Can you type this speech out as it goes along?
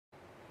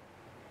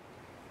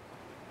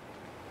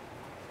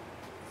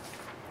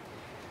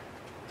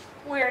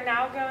We're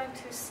now going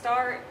to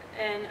start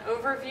an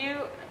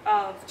overview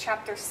of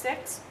Chapter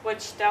 6,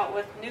 which dealt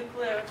with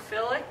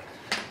nucleophilic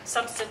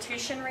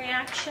substitution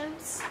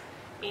reactions.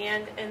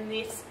 And in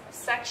this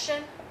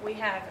section, we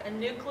have a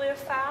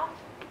nucleophile.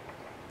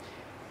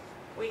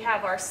 We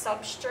have our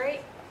substrate,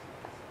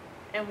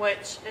 in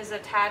which is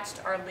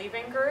attached our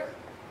leaving group.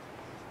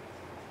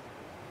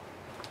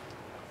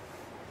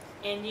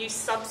 And you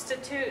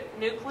substitute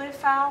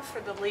nucleophile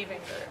for the leaving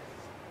group.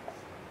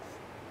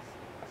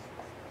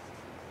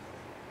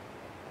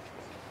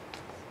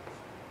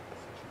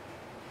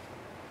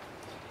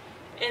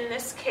 In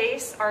this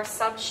case, our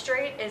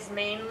substrate is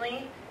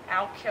mainly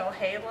alkyl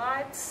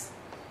halides,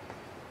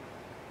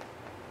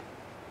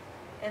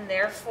 and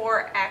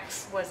therefore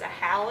X was a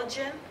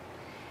halogen.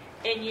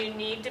 And you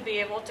need to be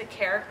able to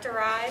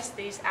characterize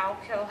these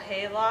alkyl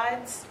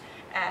halides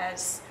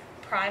as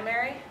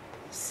primary,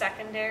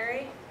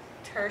 secondary,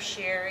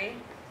 tertiary,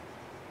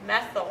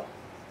 methyl,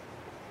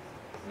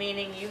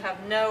 meaning you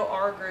have no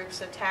R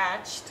groups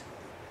attached,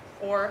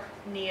 or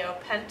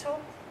neopentyl.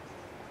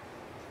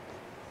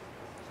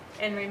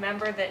 And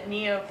remember that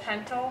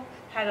neopentyl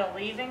had a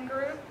leaving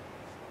group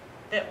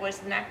that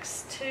was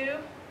next to,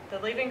 the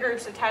leaving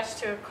group's attached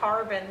to a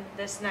carbon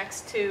that's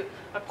next to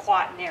a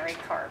quaternary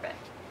carbon.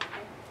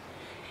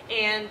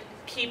 And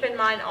keep in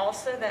mind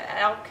also that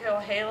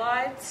alkyl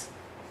halides,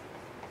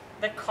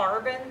 the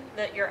carbon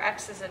that your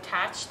X is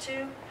attached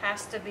to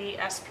has to be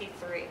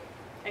sp3.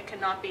 It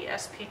cannot be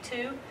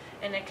sp2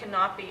 and it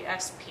cannot be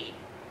sp.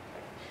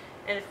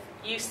 And if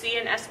you see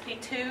an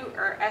sp2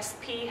 or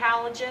sp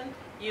halogen,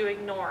 you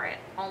ignore it.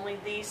 Only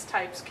these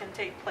types can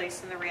take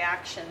place in the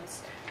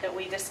reactions that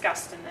we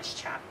discussed in this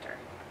chapter.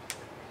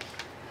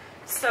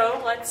 So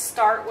let's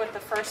start with the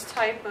first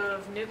type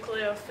of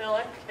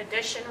nucleophilic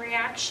addition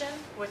reaction,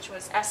 which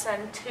was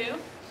SN2.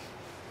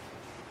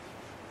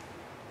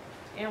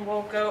 And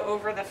we'll go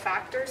over the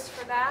factors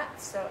for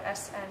that. So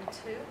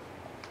SN2.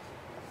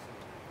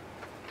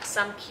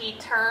 Some key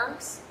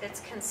terms.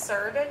 It's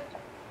concerted.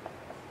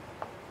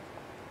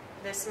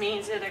 This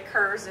means it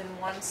occurs in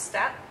one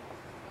step.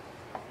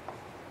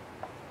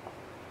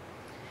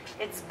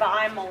 It's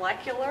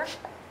bimolecular,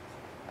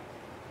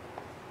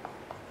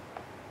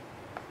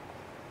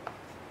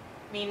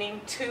 meaning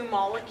two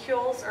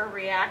molecules are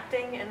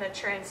reacting in the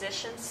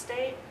transition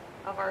state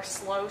of our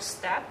slow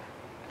step.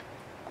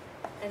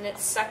 And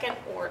it's second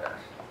order.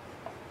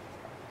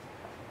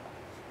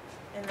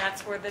 And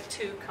that's where the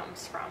 2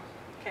 comes from.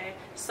 Okay?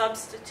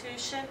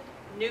 Substitution,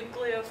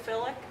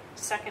 nucleophilic,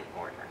 second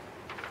order.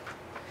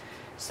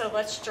 So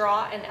let's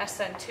draw an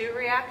SN2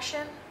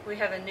 reaction. We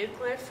have a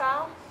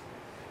nucleophile.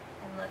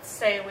 And let's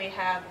say we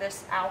have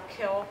this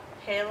alkyl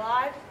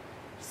halide.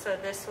 So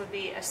this would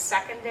be a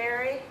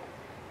secondary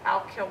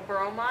alkyl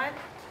bromide.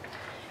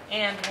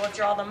 And we'll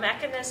draw the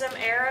mechanism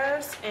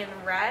arrows in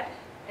red.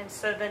 And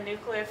so the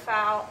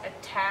nucleophile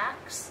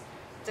attacks,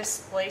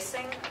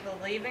 displacing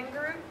the leaving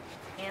group.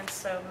 And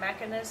so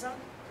mechanism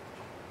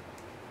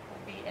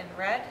will be in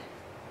red.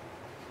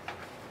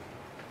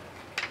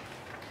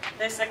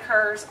 This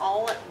occurs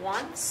all at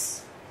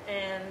once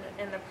and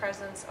in the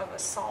presence of a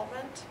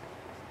solvent.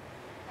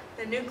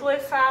 The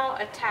nucleophile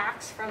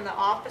attacks from the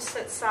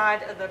opposite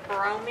side of the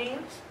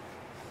bromine.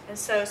 And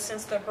so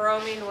since the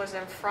bromine was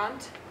in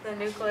front, the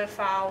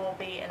nucleophile will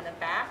be in the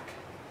back.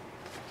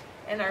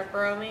 And our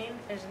bromine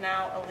is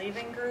now a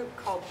leaving group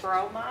called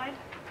bromide.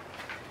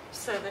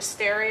 So the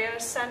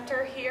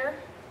stereocenter here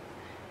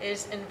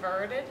is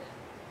inverted.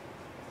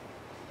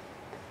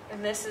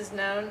 And this is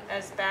known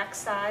as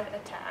backside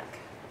attack.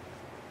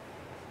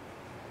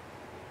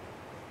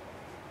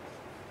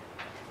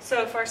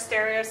 So if our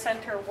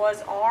stereocenter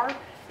was R,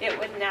 it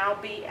would now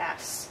be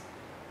S.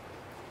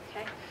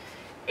 Okay?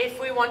 If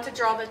we want to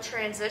draw the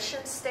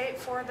transition state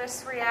for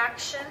this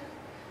reaction,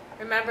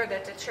 remember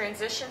that the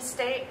transition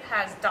state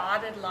has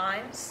dotted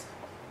lines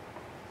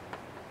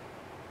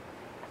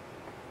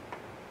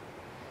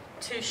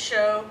to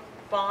show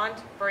bond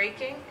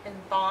breaking and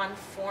bond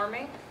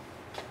forming.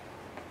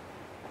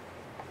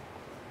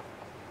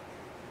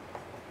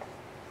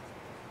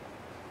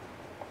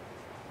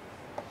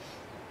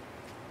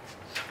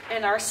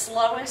 And our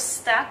slowest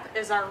step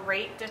is our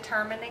rate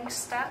determining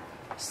step,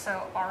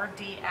 so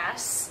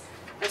RDS.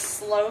 The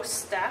slow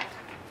step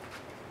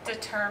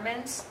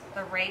determines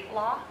the rate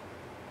law.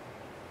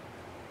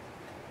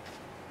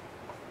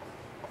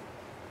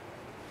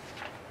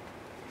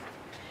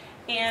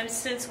 And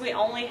since we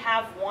only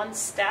have one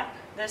step,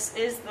 this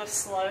is the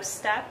slow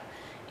step,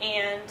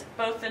 and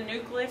both the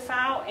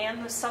nucleophile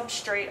and the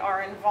substrate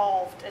are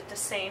involved at the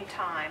same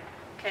time.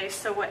 Okay,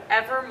 so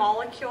whatever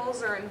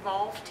molecules are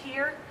involved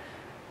here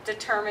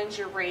determines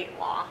your rate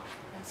law.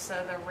 And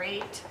so the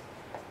rate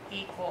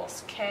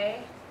equals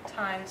K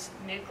times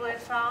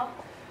nucleophile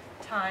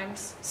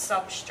times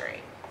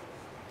substrate.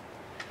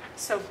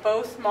 So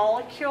both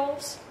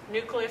molecules,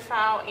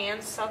 nucleophile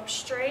and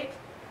substrate,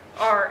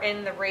 are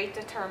in the rate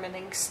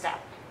determining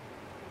step.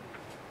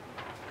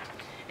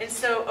 And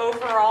so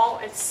overall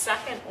it's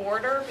second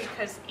order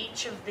because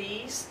each of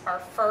these are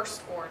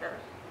first order.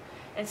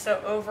 And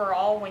so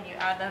overall, when you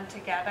add them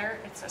together,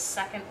 it's a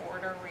second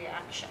order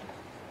reaction.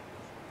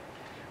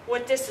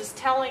 What this is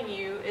telling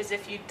you is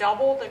if you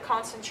double the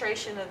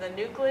concentration of the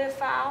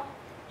nucleophile,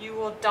 you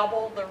will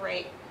double the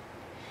rate.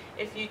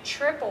 If you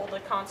triple the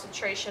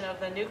concentration of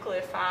the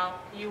nucleophile,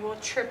 you will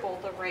triple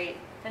the rate,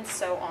 and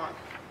so on.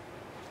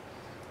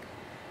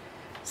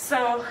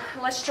 So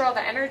let's draw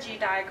the energy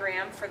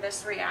diagram for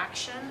this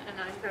reaction, and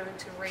I'm going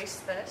to erase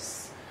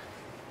this.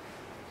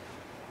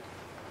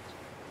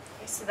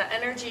 Okay, so the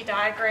energy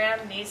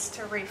diagram needs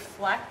to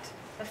reflect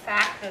the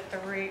fact that the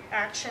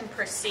reaction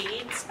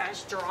proceeds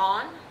as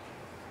drawn.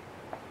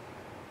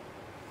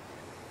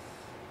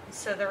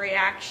 So the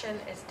reaction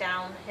is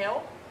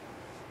downhill.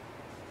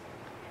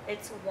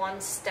 It's one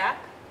step.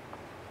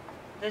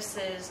 This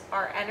is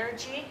our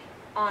energy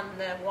on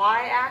the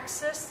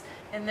y-axis,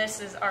 and this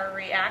is our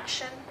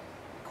reaction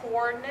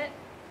coordinate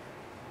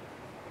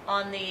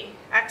on the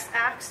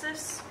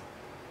x-axis.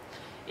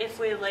 If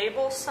we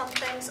label some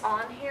things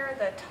on here,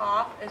 the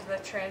top is the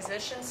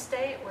transition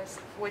state,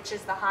 which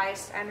is the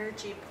highest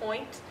energy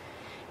point,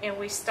 and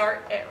we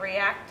start at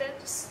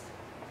reactants,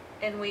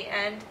 and we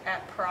end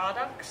at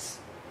products.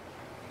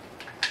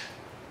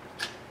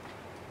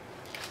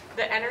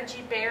 The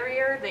energy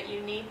barrier that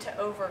you need to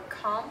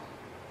overcome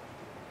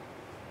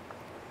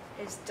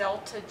is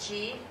delta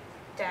G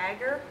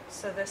dagger.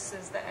 So this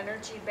is the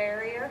energy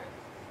barrier,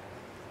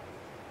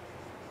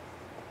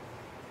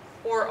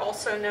 or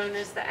also known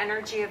as the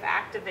energy of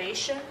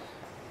activation.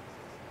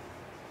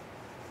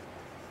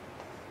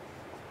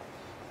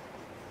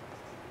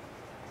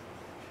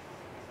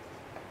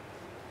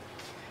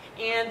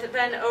 And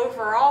then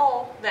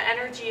overall, the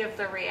energy of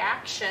the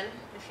reaction,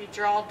 if you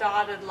draw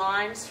dotted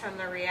lines from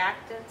the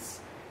reactants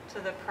to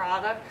the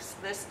products,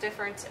 this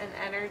difference in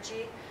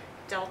energy,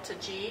 delta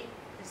G,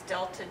 is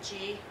delta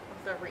G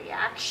of the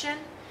reaction.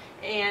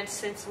 And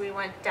since we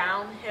went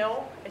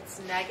downhill, it's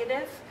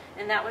negative,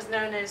 and that was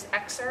known as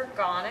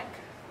exergonic.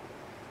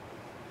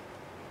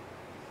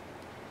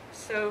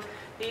 So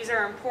these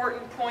are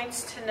important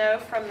points to know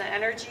from the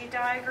energy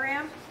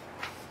diagram.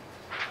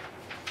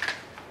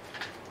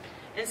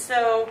 And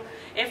so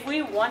if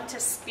we want to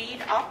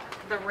speed up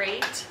the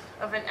rate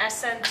of an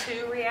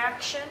SN2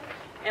 reaction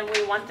and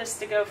we want this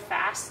to go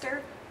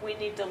faster, we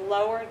need to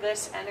lower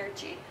this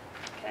energy.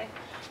 Okay?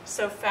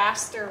 So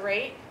faster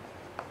rate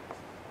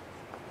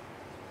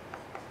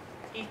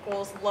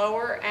equals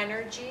lower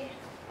energy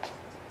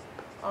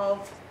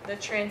of the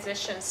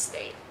transition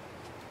state.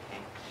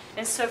 Okay?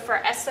 And so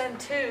for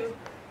SN2,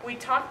 we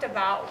talked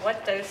about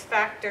what those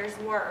factors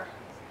were.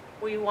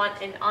 We want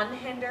an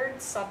unhindered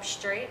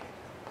substrate,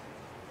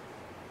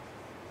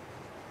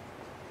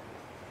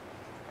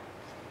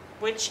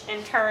 which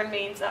in turn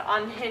means an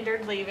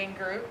unhindered leaving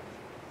group.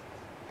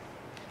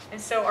 And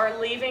so our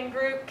leaving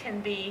group can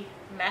be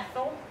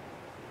methyl.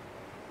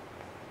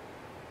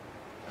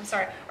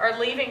 Our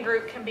leaving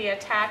group can be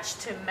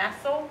attached to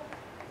methyl,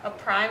 a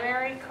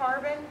primary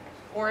carbon,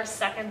 or a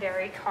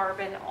secondary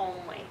carbon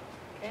only.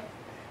 Okay?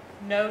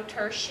 No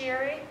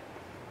tertiary,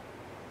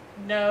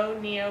 no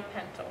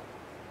neopentyl.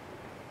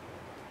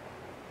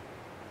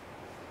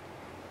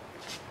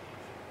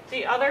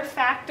 The other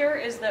factor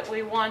is that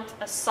we want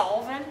a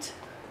solvent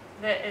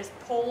that is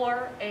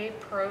polar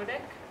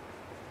aprotic.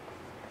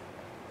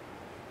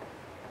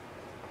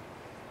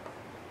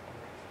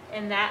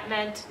 And that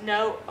meant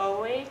no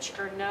OH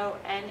or no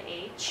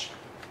NH.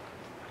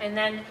 And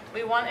then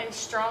we want a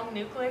strong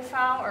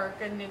nucleophile or a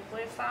good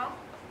nucleophile.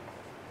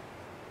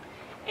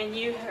 And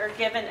you are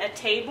given a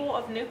table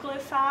of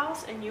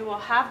nucleophiles, and you will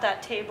have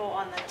that table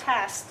on the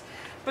test.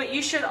 But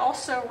you should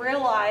also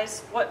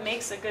realize what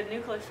makes a good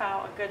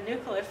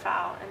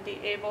nucleophile and be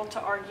able to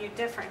argue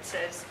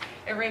differences.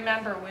 And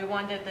remember, we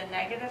wanted the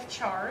negative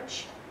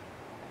charge.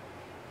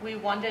 We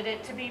wanted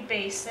it to be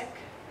basic.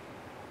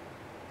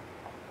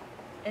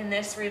 And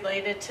this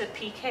related to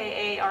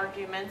pKa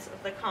arguments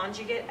of the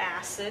conjugate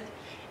acid.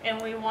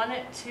 And we want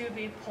it to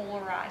be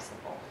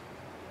polarizable.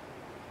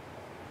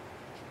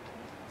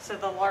 So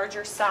the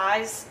larger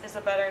size is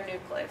a better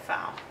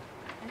nucleophile.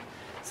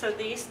 So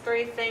these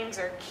three things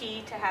are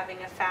key to having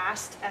a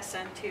fast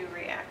SN2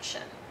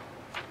 reaction.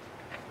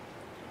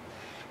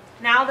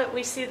 Now that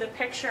we see the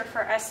picture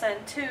for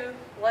SN2,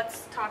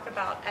 let's talk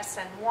about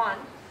SN1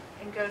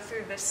 and go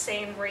through the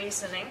same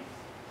reasoning.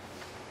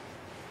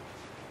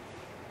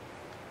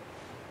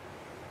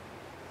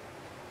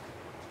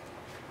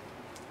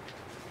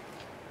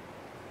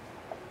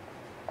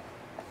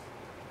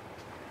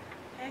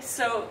 Okay,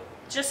 so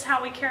just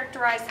how we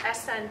characterize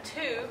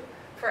SN2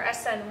 for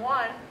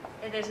SN1,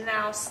 it is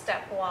now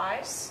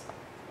stepwise.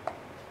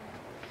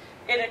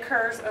 It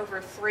occurs over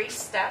 3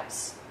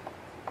 steps.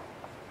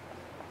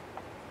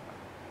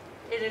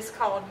 It is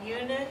called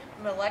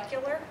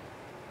unimolecular,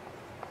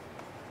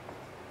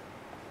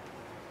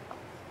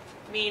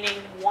 meaning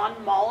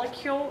one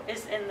molecule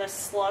is in the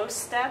slow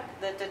step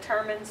that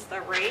determines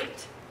the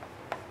rate,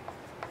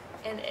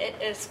 and it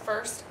is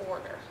first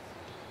order.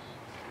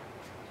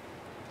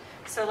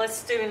 So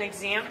let's do an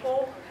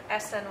example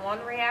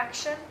SN1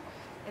 reaction.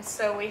 And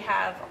so we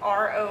have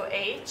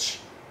ROH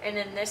And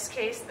in this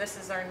case, this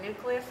is our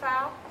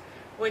nucleophile,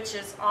 which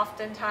is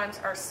oftentimes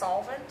our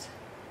solvent.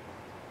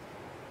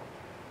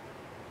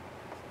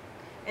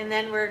 And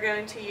then we're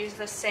going to use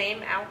the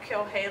same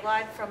alkyl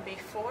halide from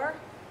before.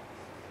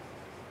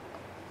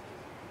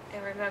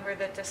 And remember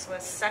that this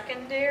was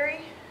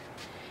secondary,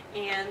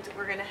 and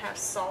we're going to have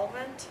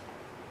solvent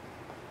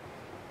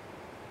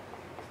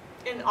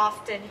and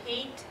often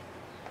heat.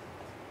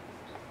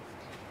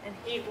 And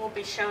heat will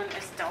be shown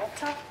as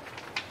delta.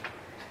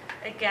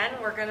 Again,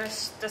 we're going to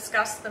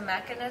discuss the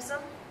mechanism.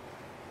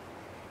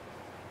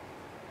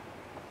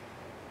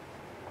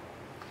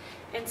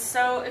 And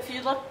so if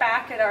you look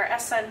back at our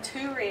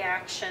SN2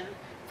 reaction,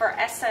 for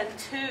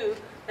SN2,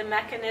 the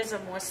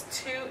mechanism was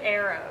 2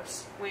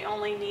 arrows. We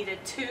only needed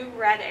 2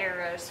 red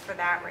arrows for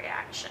that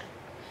reaction.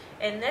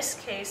 In this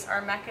case,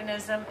 our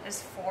mechanism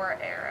is 4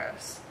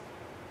 arrows.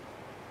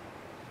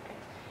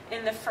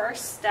 In the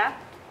first step,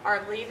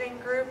 our leaving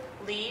group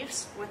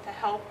leaves with the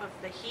help of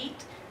the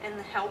heat and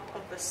the help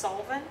of the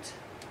solvent.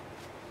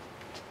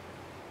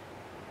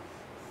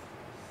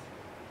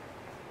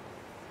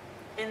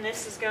 And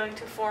this is going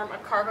to form a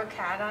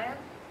carbocation.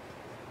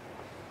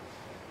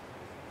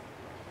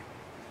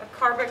 A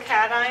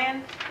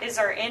carbocation is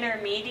our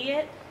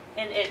intermediate,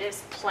 and it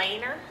is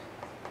planar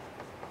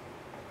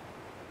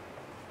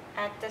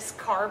at this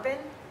carbon,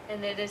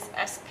 and it is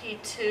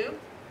sp2.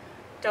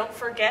 Don't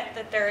forget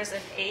that there is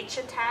an H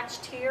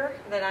attached here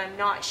that I'm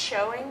not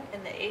showing,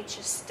 and the H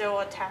is still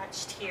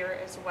attached here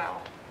as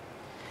well.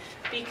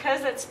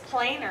 Because it's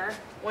planar,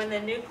 when the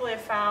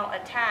nucleophile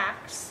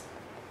attacks,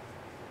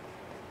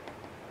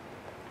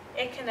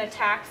 it can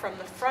attack from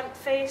the front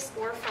face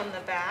or from the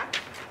back.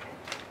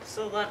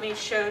 So let me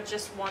show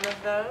just one of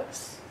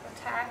those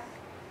attack.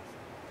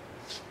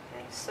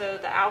 Okay, so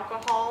the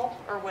alcohol,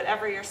 or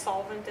whatever your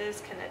solvent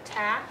is, can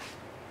attack.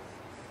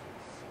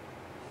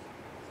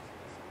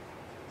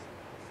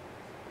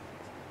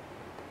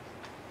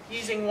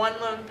 Using one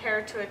lone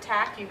pair to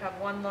attack, you have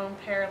one lone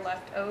pair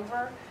left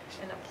over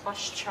and a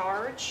plus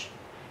charge.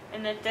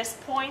 And at this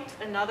point,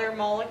 another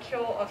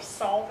molecule of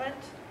solvent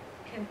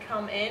can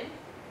come in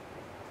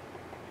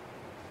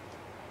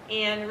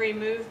and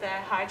remove the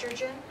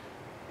hydrogen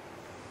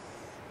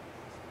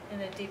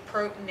in a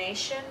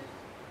deprotonation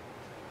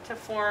to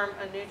form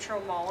a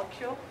neutral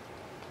molecule.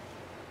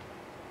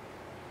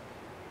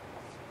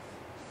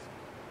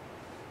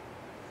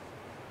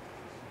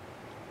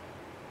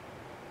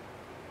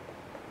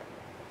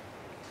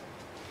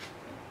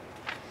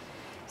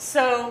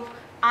 So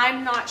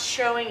I'm not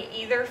showing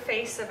either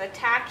face of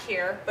attack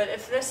here, but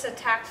if this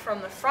attacked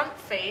from the front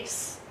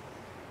face,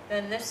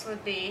 then this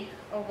would be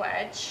a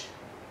wedge.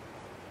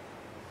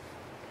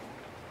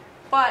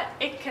 But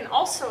it can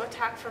also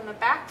attack from the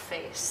back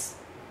face.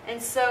 And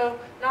so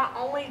not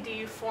only do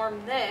you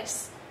form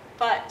this,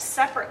 but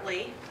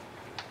separately,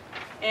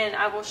 and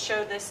I will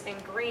show this in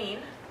green.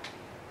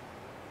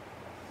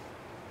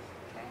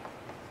 Okay.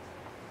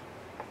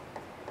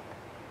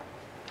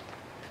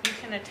 You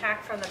can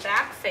attack from the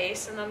back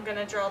face, and I'm going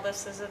to draw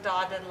this as a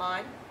dotted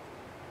line.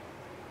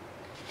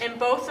 And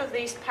both of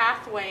these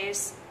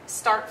pathways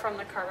start from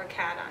the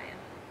carbocation.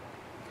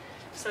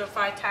 So if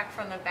I attack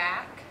from the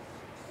back,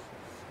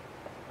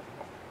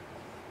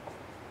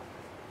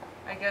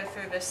 I go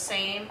through the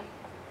same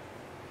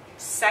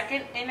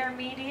second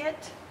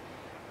intermediate,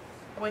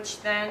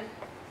 which then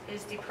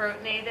is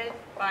deprotonated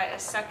by a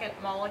second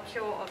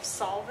molecule of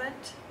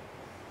solvent,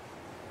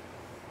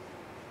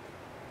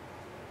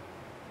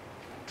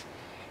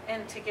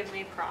 and to give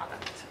me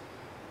product.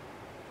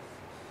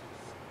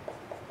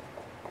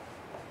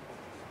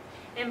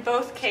 In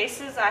both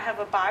cases, I have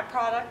a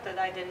byproduct that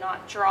I did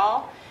not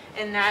draw,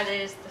 and that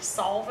is the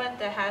solvent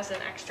that has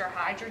an extra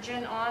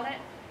hydrogen on it.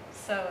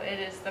 So it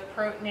is the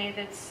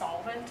protonated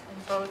solvent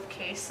in both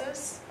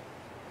cases.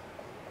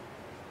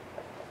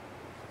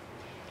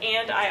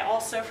 And I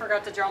also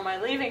forgot to draw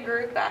my leaving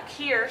group back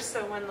here,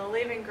 so when the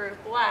leaving group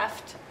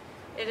left,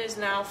 it is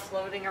now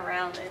floating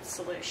around in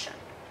solution.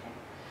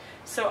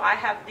 So I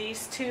have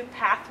these 2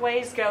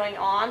 pathways going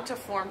on to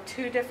form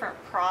 2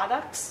 different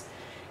products.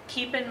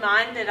 Keep in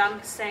mind that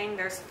I'm saying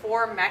there's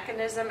 4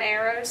 mechanism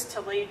arrows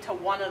to lead to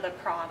one of the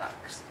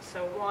products.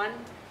 So 1,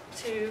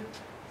 2,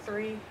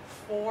 3,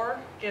 4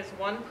 gives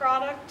one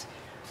product.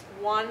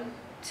 1,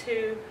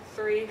 2,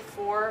 3,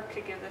 4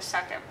 could give the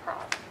second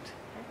product.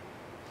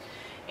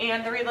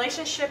 And the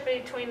relationship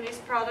between these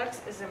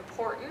products is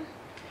important.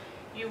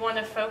 You want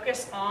to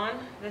focus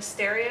on the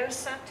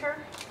stereocenter.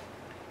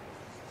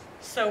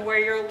 So where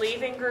your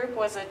leaving group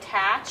was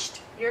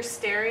attached, your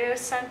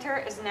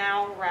stereocenter is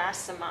now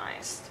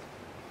racemized.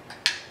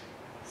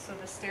 So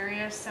the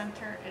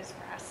stereocenter is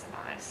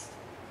racemized.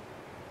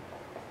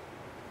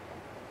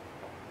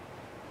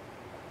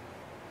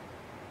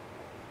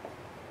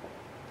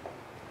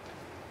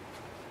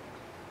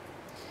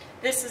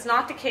 This is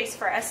not the case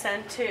for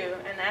SN2.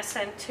 In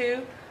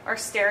SN2, our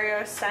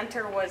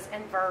stereocenter was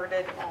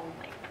inverted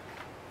only.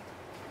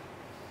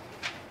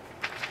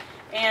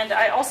 And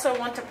I also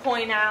want to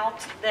point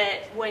out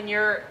that when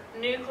your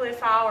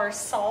nucleophile or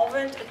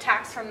solvent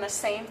attacks from the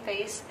same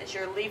face as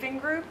your leaving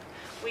group,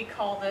 we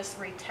call this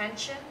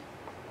retention.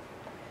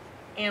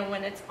 And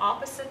when it's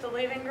opposite the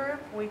leaving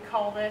group, we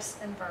call this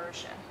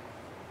inversion.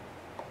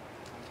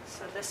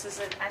 So this is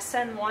an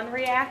SN1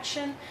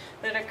 reaction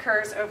that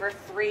occurs over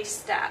 3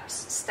 steps.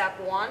 Step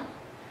 1,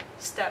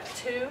 step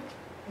 2,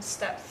 and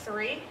step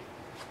 3.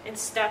 And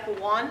step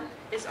 1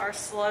 is our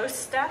slow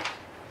step.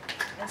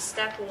 And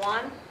step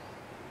 1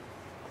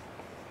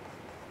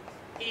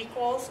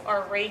 equals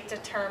our rate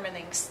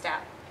determining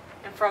step.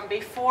 And from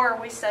before,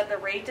 we said the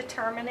rate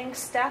determining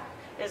step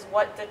is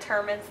what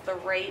determines the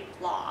rate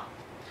law.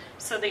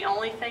 So the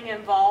only thing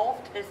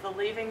involved is the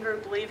leaving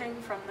group leaving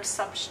from the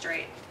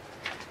substrate.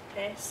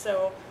 Okay,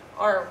 so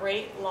our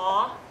rate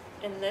law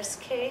in this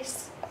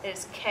case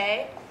is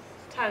K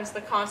times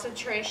the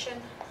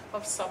concentration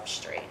of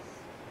substrate.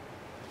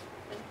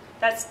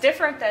 That's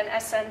different than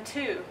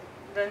SN2.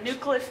 The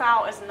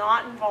nucleophile is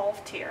not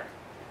involved here.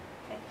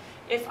 Okay.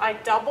 If I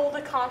double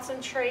the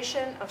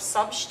concentration of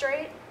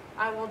substrate,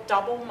 I will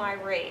double my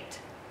rate.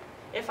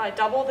 If I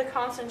double the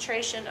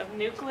concentration of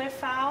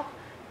nucleophile,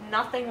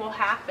 nothing will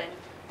happen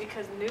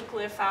because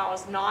nucleophile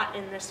is not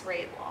in this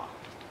rate law.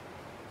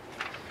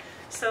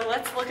 So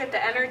let's look at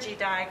the energy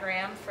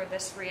diagram for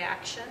this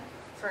reaction,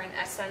 for an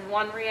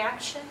SN1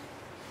 reaction.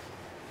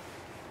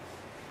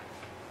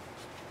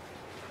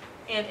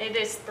 And it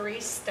is 3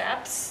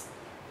 steps.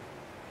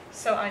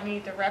 So I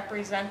need to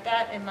represent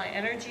that in my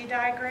energy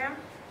diagram.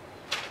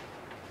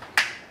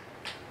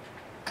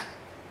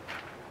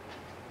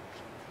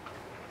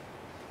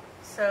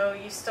 So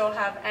you still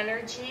have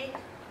energy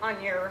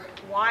on your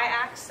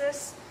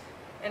y-axis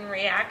and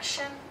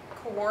reaction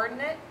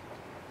coordinate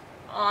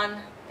on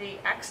the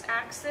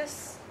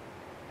x-axis.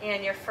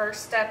 And your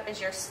first step is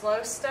your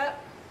slow step.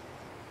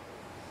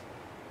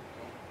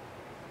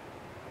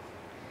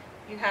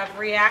 You have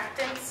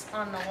reactants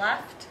on the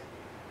left,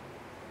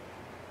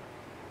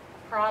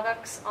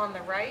 products on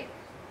the right.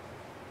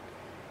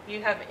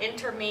 You have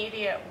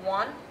intermediate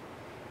 1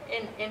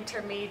 and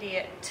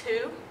intermediate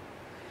 2.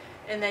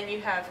 And then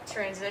you have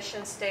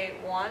transition state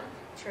 1,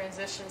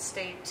 transition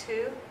state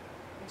 2,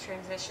 and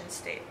transition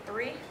state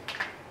 3.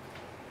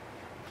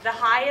 The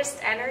highest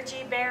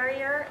energy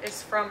barrier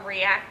is from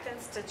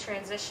reactants to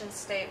transition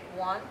state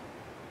 1.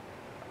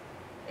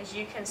 As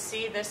you can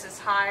see, this is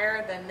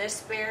higher than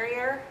this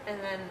barrier,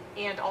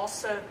 and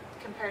also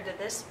compared to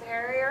this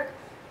barrier.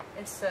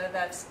 And so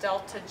that's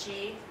delta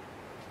G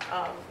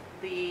of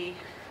the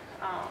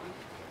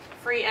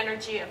free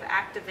energy of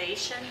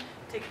activation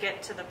to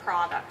get to the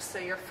product. So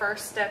your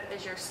first step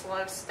is your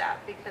slow step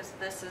because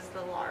this is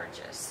the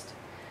largest.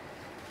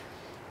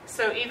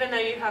 So even though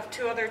you have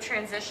 2 other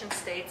transition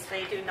states,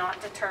 they do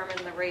not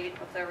determine the rate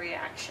of the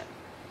reaction.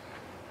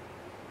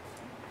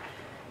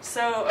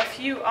 So a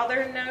few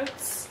other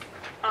notes.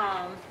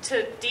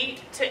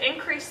 To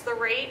increase the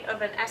rate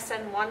of an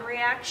SN1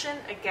 reaction,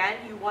 again,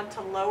 you want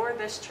to lower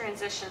this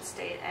transition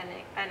state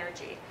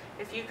energy.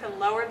 If you can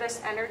lower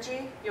this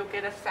energy, you'll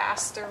get a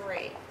faster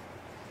rate.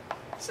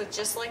 So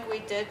just like we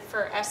did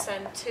for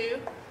SN2,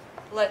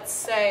 let's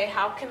say,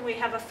 how can we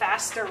have a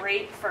faster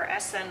rate for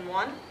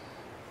SN1?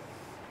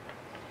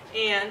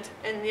 And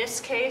in this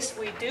case,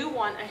 we do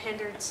want a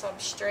hindered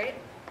substrate.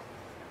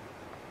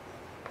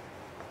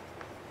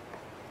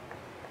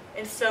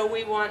 And so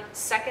we want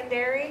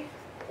secondary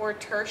or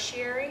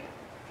tertiary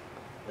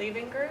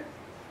leaving group.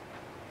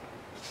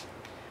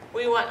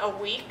 We want a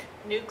weak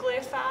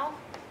nucleophile,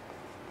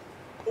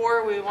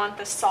 or we want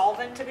the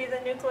solvent to be the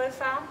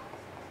nucleophile.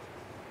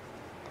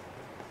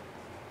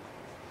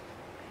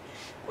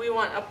 We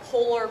want a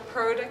polar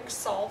protic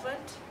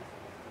solvent.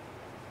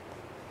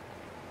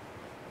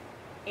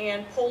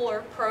 And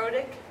polar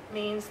protic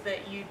means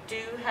that you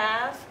do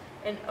have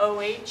an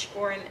OH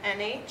or an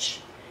NH.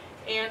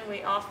 And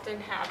we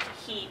often have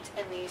heat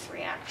in these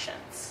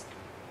reactions.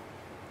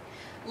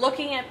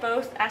 Looking at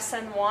both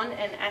SN1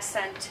 and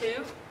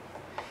SN2,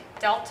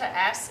 delta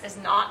S is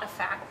not a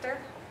factor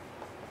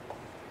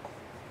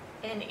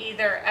in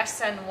either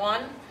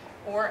SN1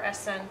 or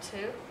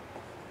SN2.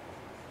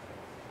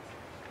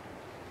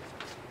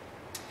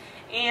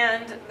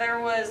 And there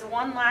was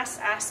one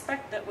last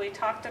aspect that we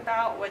talked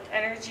about with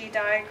energy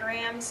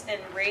diagrams and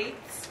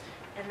rates,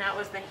 and that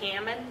was the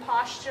Hammond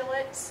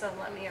postulate. So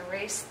let me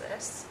erase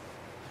this.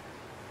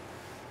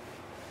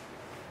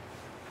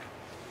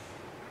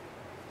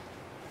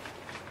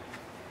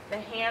 The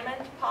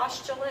Hammond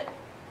postulate.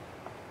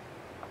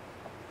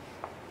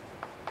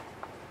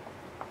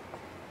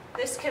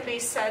 This can be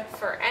said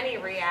for any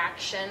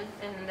reaction,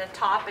 and the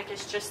topic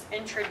is just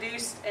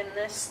introduced in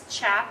this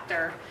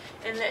chapter.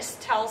 And this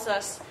tells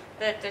us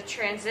that the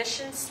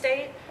transition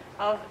state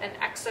of an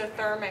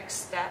exothermic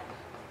step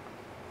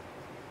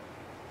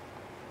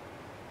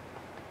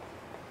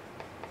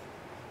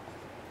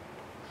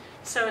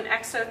so an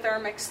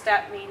exothermic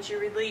step means you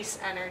release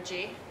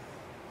energy.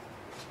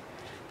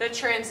 The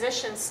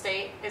transition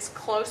state is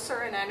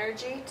closer in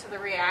energy to the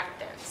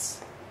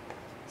reactants.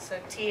 So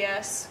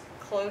TS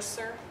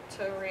closer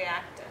to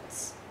reactants.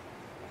 reactions.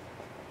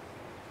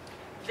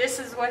 This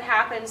is what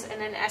happens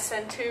in an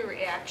SN2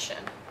 reaction.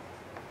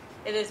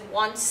 It is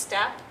one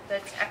step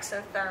that's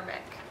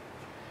exothermic.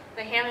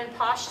 The Hammond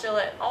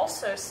postulate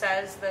also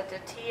says that the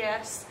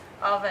TS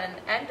of an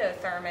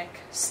endothermic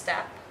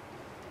step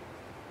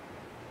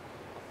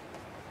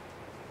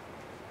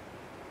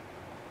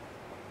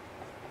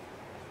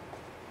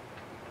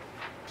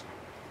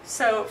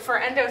so for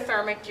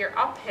endothermic, you're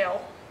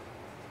uphill.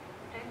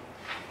 Okay?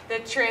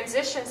 The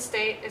transition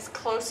state is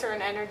closer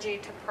in energy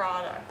to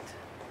product.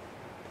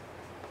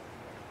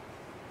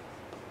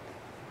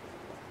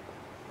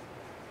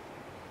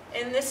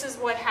 And this is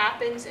what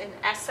happens in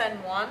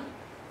SN1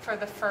 for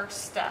the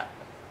first step.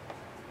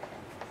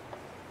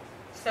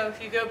 So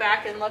if you go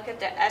back and look at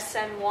the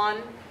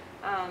SN1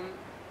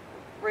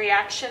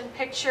 reaction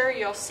picture,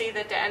 you'll see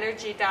that the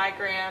energy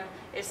diagram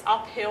is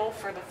uphill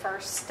for the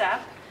first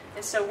step.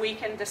 And so we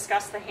can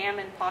discuss the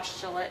Hammond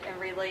postulate in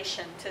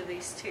relation to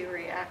these two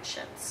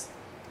reactions.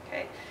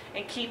 Okay?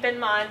 And keep in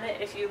mind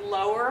that if you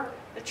lower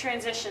the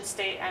transition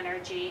state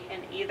energy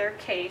in either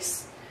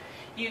case,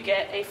 you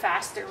get a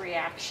faster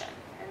reaction.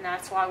 And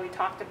that's why we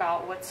talked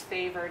about what's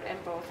favored in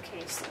both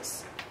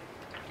cases.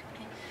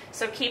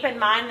 So keep in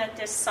mind that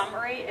this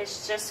summary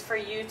is just for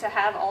you to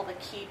have all the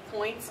key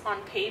points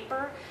on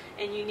paper,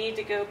 and you need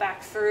to go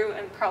back through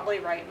and probably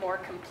write more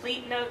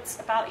complete notes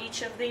about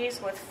each of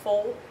these with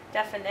full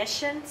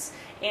definitions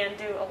and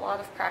do a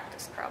lot of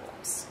practice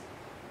problems.